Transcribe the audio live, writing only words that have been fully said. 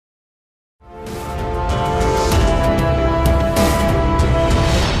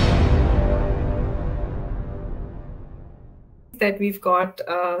that we've got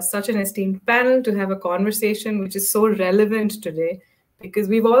such an esteemed panel to have a conversation which is so relevant today, because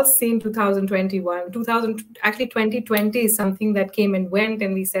we've all seen 2021, 2020 is something that came and went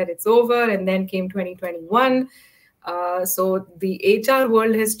and we said it's over, and then came 2021. So the HR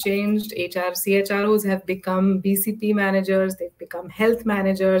world has changed. CHROs have become BCP managers, they've become health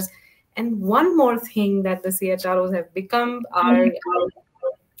managers. And one more thing that the CHROs have become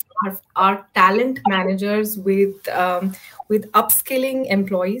are talent managers with upskilling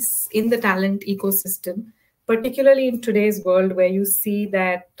employees in the talent ecosystem, particularly in today's world where you see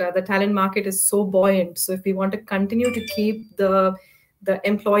that the talent market is so buoyant. So if we want to continue to keep the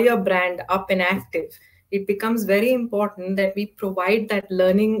employer brand up and active, it becomes very important that we provide that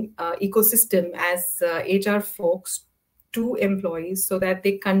learning ecosystem as HR folks to employees so that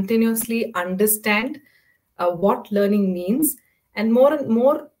they continuously understand what learning means, and more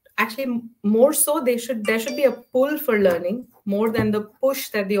so there should be a pull for learning more than the push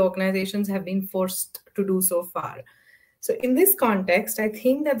that the organizations have been forced to do so far. So in this context, I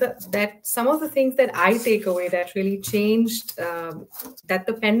think that some of the things that I take away that really changed, that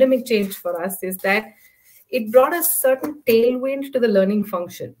the pandemic changed for us, is that it brought a certain tailwind to the learning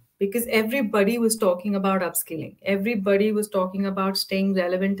function, because everybody was talking about upskilling. Everybody was talking about staying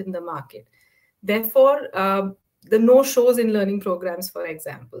relevant in the market. Therefore, the no-shows in learning programs, for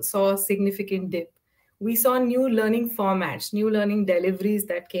example, saw a significant dip. We saw new learning formats, new learning deliveries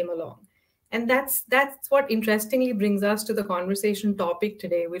that came along. And that's what interestingly brings us to the conversation topic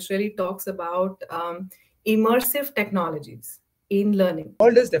today, which really talks about immersive technologies in learning. The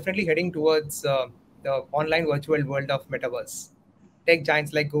world is definitely heading towards the online virtual world of metaverse. Tech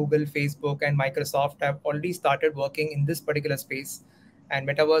giants like Google, Facebook, and Microsoft have already started working in this particular space, and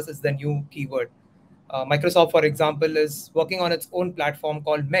metaverse is the new keyword. Microsoft, for example, is working on its own platform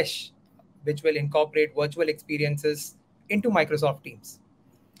called Mesh, which will incorporate virtual experiences into Microsoft Teams.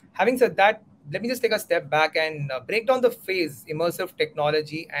 Having said that, let me just take a step back and break down the phrase immersive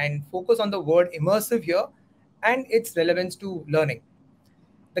technology and focus on the word immersive here and its relevance to learning.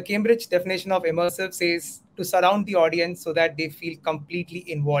 The Cambridge definition of immersive says to surround the audience so that they feel completely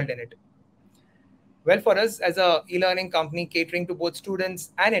involved in it. Well, for us as a e-learning company catering to both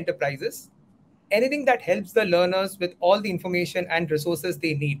students and enterprises, anything that helps the learners with all the information and resources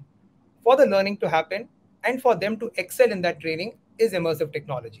they need for the learning to happen and for them to excel in that training is immersive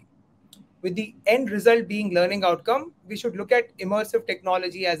technology. With the end result being learning outcome, we should look at immersive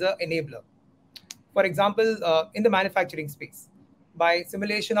technology as an enabler. For example, in the manufacturing space, by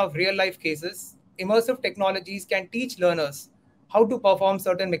simulation of real-life cases, immersive technologies can teach learners how to perform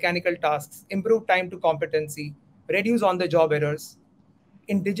certain mechanical tasks, improve time to competency, reduce on-the-job errors.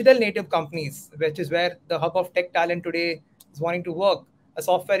 In digital native companies, which is where the hub of tech talent today is wanting to work, a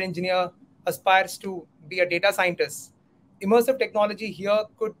software engineer aspires to be a data scientist. Immersive technology here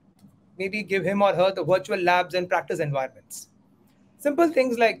could maybe give him or her the virtual labs and practice environments. Simple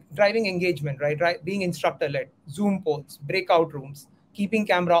things like driving engagement, right? Being instructor-led, Zoom polls, breakout rooms, keeping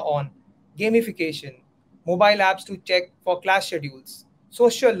camera on, gamification, mobile apps to check for class schedules,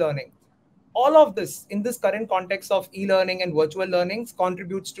 social learning. All of this in this current context of e-learning and virtual learnings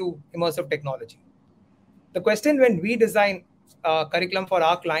contributes to immersive technology. The question when we design curriculum for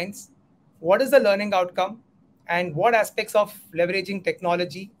our clients, what is the learning outcome and what aspects of leveraging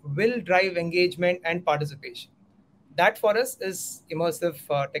technology will drive engagement and participation? That for us is immersive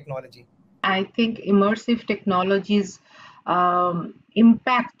technology. I think immersive technologies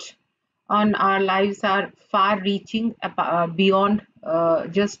impact on our lives are far-reaching beyond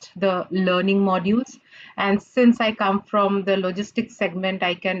just the learning modules. And since I come from the logistics segment,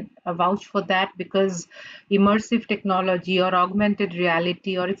 I can vouch for that, because immersive technology or augmented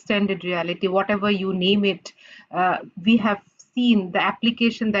reality or extended reality, whatever you name it, we have seen the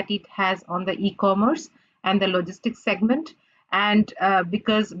application that it has on the e-commerce and the logistics segment. And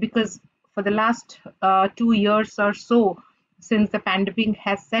because for the last 2 years or so, since the pandemic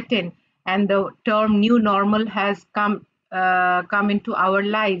has set in and the term new normal has come into our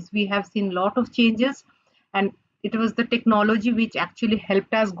lives, we have seen a lot of changes, and it was the technology which actually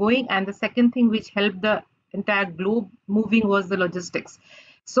helped us going. And the second thing which helped the entire globe moving was the logistics.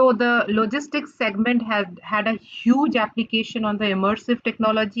 So the logistics segment had a huge application on the immersive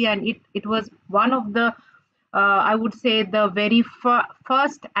technology, and it was one of the I would say the very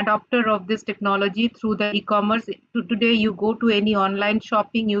first adopter of this technology through the e-commerce. Today, you go to any online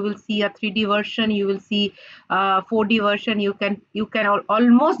shopping, you will see a 3D version, you will see a 4D version. You can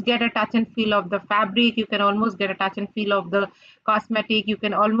almost get a touch and feel of the fabric. You can almost get a touch and feel of the cosmetic. You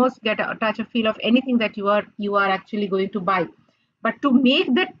can almost get a touch and feel of anything that you are actually going to buy. But to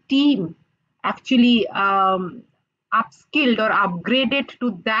make the team actually upskilled or upgraded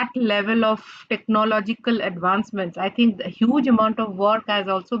to that level of technological advancements. I think a huge amount of work has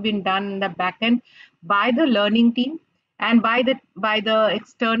also been done in the back end by the learning team and by the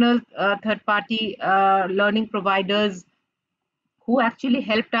external third party learning providers who actually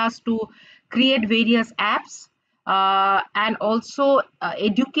helped us to create various apps and also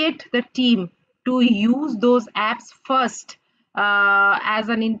educate the team to use those apps first as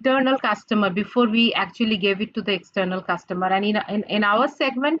an internal customer before we actually gave it to the external customer. And in our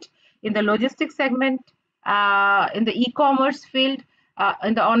segment, in the logistics segment, in the e-commerce field,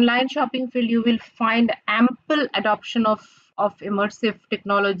 in the online shopping field, you will find ample adoption of immersive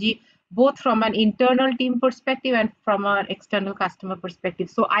technology, both from an internal team perspective and from an external customer perspective.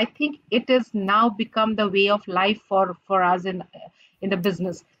 So I think it has now become the way of life for us in the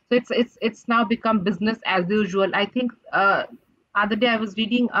business. So it's now become business as usual. I think other day I was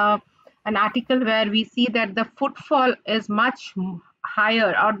reading an article where we see that the footfall is much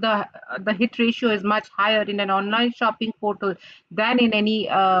higher, or the hit ratio is much higher in an online shopping portal than in any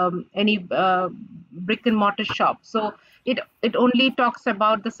brick and mortar shop. So it only talks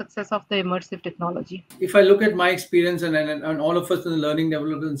about the success of the immersive technology. If I look at my experience, and all of us in the learning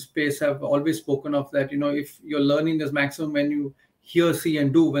development space have always spoken of that, if your learning is maximum when you hear, see,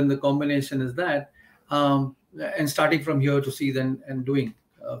 and do, when the combination is that, and starting from here to see then and doing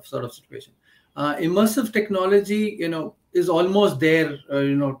sort of situation. Immersive technology, is almost there,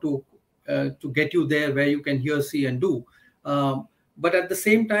 to get you there where you can hear, see, and do. But at the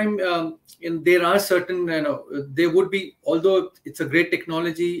same time, there are certain, there would be, although it's a great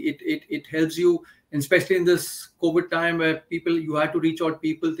technology, it helps you, especially in this COVID time where you had to reach out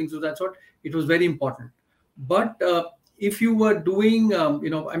people, things of that sort. It was very important. But if you were doing,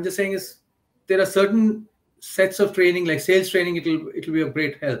 I'm just saying there are certain sets of training, like sales training, it'll be a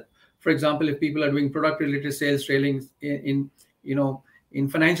great help. For example, if people are doing product-related sales training in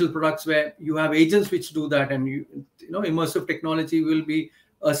financial products where you have agents which do that, and immersive technology will be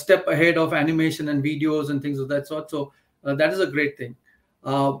a step ahead of animation and videos and things of that sort. So that is a great thing.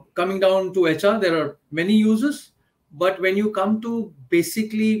 Coming down to HR, there are many uses, but when you come to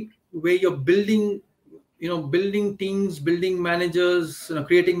basically where you're building teams, building managers,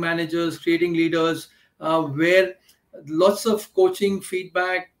 creating leaders, where lots of coaching,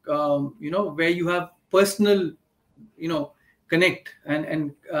 feedback, where you have personal, connect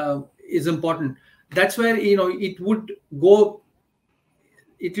and is important. That's where, it will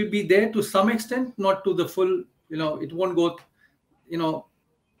be there to some extent, not to the full, it won't go,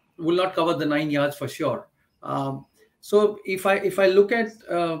 will not cover the 9 yards for sure. So if I look at,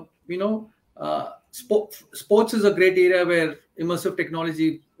 sports is a great area where immersive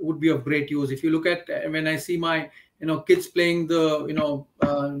technology would be of great use. If you look at, when I see my, kids playing the,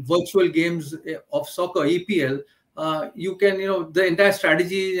 virtual games of soccer, EPL, you can, the entire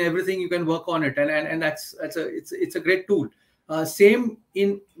strategy and everything, you can work on it. And it's a great tool. Same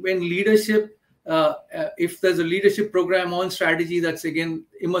when leadership, if there's a leadership program on strategy, that's again,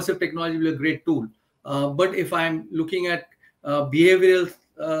 immersive technology will be a great tool. But if I'm looking at behavioral,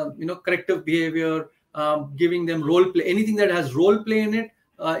 corrective behavior, giving them role play, anything that has role play in it,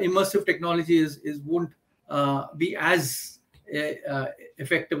 immersive technology won't be as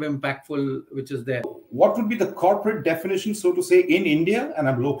effective, impactful, which is there. What would be the corporate definition, so to say, in India, and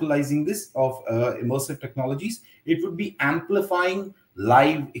I'm localizing this, of immersive technologies? It would be amplifying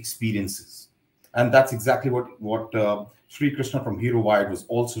live experiences. And that's exactly what Sri Krishna from Hero Wired was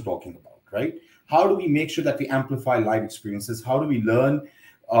also talking about, right? How do we make sure that we amplify live experiences? How do we learn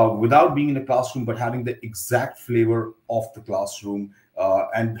without being in a classroom, but having the exact flavor of the classroom,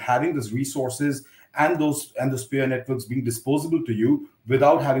 and having those resources and those peer networks being disposable to you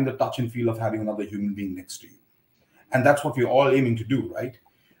without having the touch and feel of having another human being next to you? And that's what we're all aiming to do, right?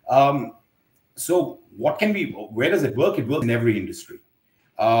 So where does it work? It works in every industry.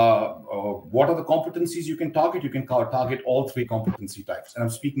 What are the competencies you can target? You can target all three competency types. And I'm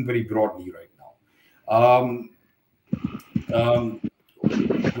speaking very broadly right now.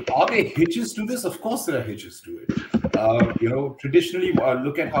 Are there hitches to this? Of course there are hitches to it. Traditionally,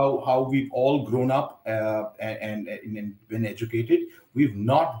 look at how we've all grown up and been educated. We've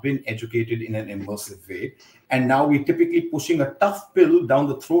not been educated in an immersive way. And now we're typically pushing a tough pill down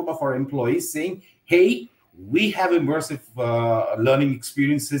the throat of our employees saying, hey, we have immersive learning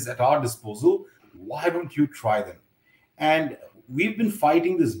experiences at our disposal. Why don't you try them? And we've been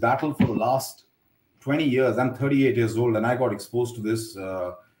fighting this battle for the last 20 years. I'm 38 years old, and I got exposed to this,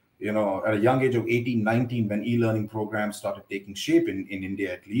 at a young age of 18, 19, when e-learning programs started taking shape in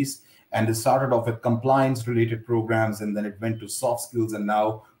India, at least. And it started off with compliance-related programs, and then it went to soft skills, and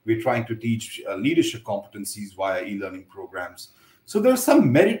now We're trying to teach leadership competencies via e-learning programs. So there's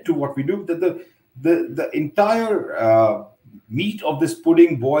some merit to what we do. That the entire meat of this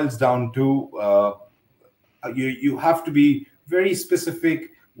pudding boils down to you have to be very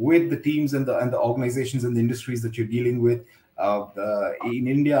specific with the teams and the organizations and the industries that you're dealing with. In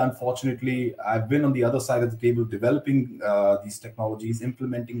India, unfortunately, I've been on the other side of the table developing these technologies,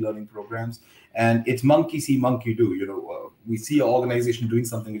 implementing learning programs, and it's monkey see, monkey do. We see an organization doing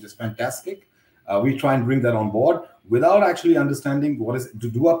something which is fantastic. We try and bring that on board without actually understanding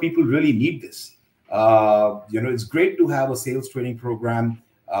do our people really need this. It's great to have a sales training program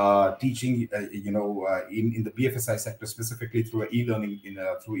teaching, in the BFSI sector specifically through e-learning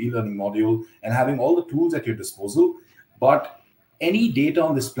module and having all the tools at your disposal. But any data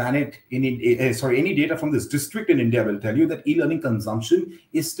on this planet, any data from this district in India will tell you that e-learning consumption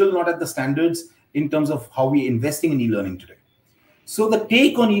is still not at the standards in terms of how we're investing in e-learning today. So the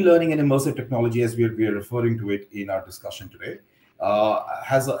take on e-learning and immersive technology, as we are referring to it in our discussion today,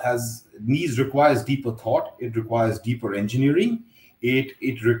 requires deeper thought. It requires deeper engineering.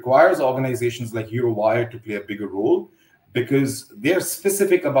 It requires organizations like Eurowire to play a bigger role, because they're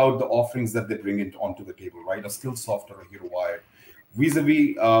specific about the offerings that they bring onto the table, right? A Skillsoft or a Eurowire.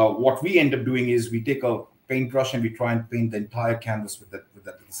 Vis-a-vis, what we end up doing is we take a paintbrush and we try and paint the entire canvas with the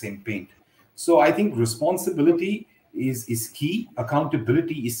same paint. So I think responsibility is key.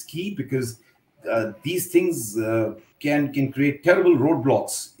 Accountability is key, because these things can create terrible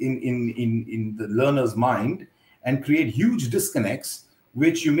roadblocks in the learner's mind and create huge disconnects,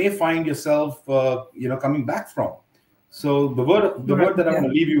 which you may find yourself coming back from. So the word that I want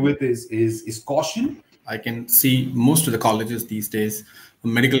to leave you with is caution. I can see most of the colleges these days,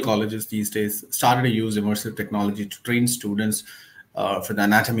 medical colleges these days, started to use immersive technology to train students for the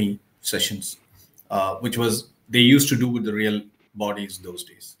anatomy sessions, which was they used to do with the real bodies those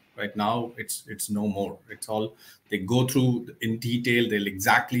days. Right now, it's no more. It's all they go through in detail. They'll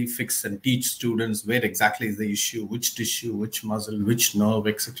exactly fix and teach students where exactly is the issue, which tissue, which muscle, which nerve,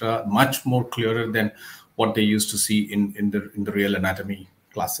 etc. Much more clearer than what they used to see in the real anatomy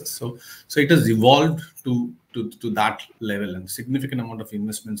classes. So it has evolved to that level, and significant amount of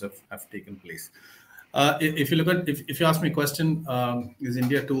investments have taken place. If you look at, if you ask me a question, is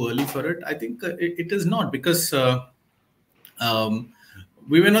India too early for it? I think it is not, because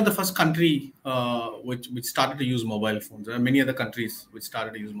we were not the first country which started to use mobile phones. There are many other countries which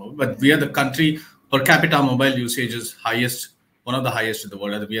started to use mobile, but we are the country per capita mobile usage is highest, one of the highest in the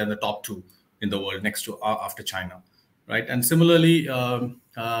world. We are in the top 2 in the world, next to after China, right? And similarly, 10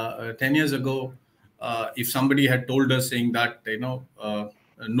 years ago, if somebody had told us saying that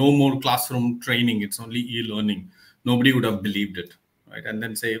no more classroom training, it's only e-learning, nobody would have believed it, right? And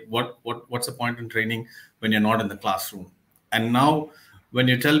then say, what's the point in training when you're not in the classroom? And now, when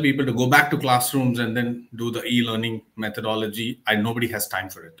you tell people to go back to classrooms and then do the e-learning methodology, nobody has time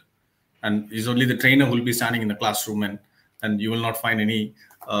for it. And it's only the trainer who will be standing in the classroom, and you will not find any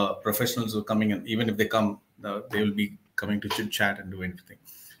professionals who are coming in. Even if they come, they will be coming to chit chat and do anything.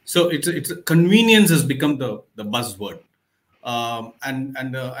 So it's convenience has become the buzzword, and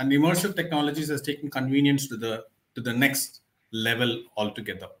immersive technologies has taken convenience to the next level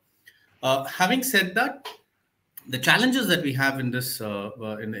altogether. Having said that, the challenges that we have in this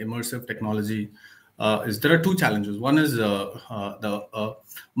in the immersive technology is there are 2 challenges. One is the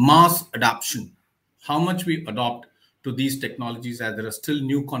mass adoption, how much we adopt to these technologies, as there are still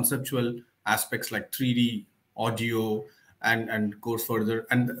new conceptual aspects like 3D, audio, and goes further.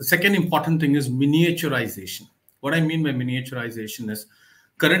 And the second important thing is miniaturization. What I mean by miniaturization is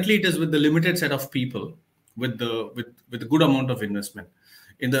currently it is with the limited set of people with a good amount of investment.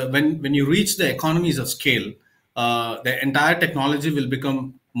 When you reach the economies of scale, the entire technology will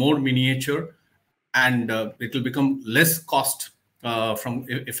become more miniature, and it will become less cost from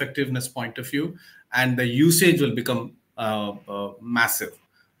effectiveness point of view, and the usage will become massive,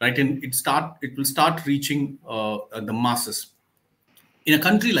 right? And it will start reaching the masses. In a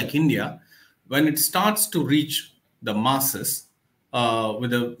country like India, when it starts to reach the masses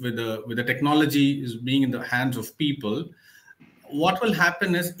with the technology is being in the hands of people, what will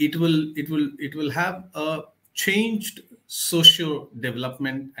happen is it will have a changed socio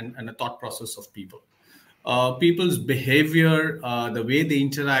development and a thought process of people. People's behavior, the way they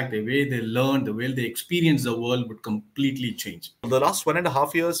interact, the way they learn, the way they experience the world would completely change. The last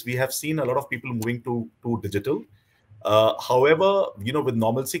 1.5 years, we have seen a lot of people moving to digital. However, with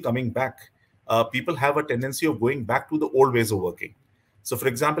normalcy coming back, people have a tendency of going back to the old ways of working. So, for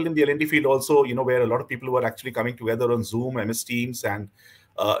example, in the L&D field also, where a lot of people were actually coming together on Zoom, MS Teams, and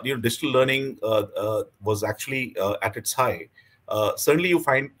digital learning was actually at its high. certainly you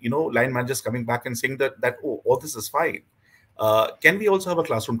find line managers coming back and saying that oh, all this is fine. Can we also have a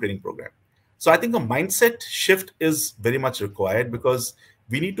classroom training program? So I think a mindset shift is very much required, because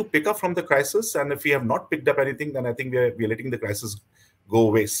we need to pick up from the crisis, and if we have not picked up anything, then I think we are letting the crisis go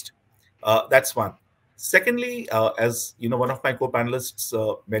waste. That's one. Secondly, as one of my co-panelists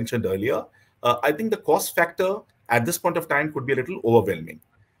mentioned earlier, I think the cost factor at this point of time could be a little overwhelming,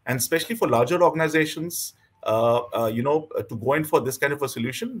 and especially for larger organizations, to go in for this kind of a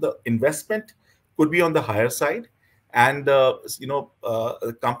solution, the investment could be on the higher side, and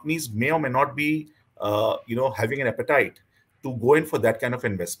companies may or may not be having an appetite to go in for that kind of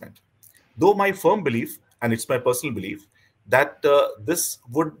investment. Though my firm belief, and it's my personal belief, that this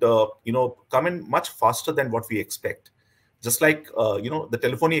would come in much faster than what we expect. Just like the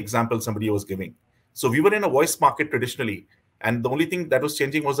telephony example somebody was giving. So we were in a voice market traditionally, and the only thing that was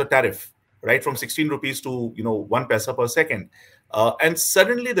changing was the tariff, right, from 16 rupees to 1 paisa per second. And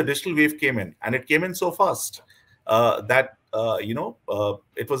suddenly the digital wave came in, and it came in so fast that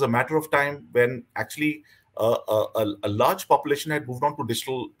it was a matter of time when actually a large population had moved on to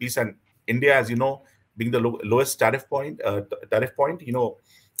digital piece. And India, as you know, being the lowest tariff point,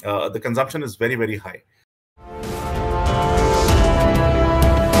 the consumption is very, very high.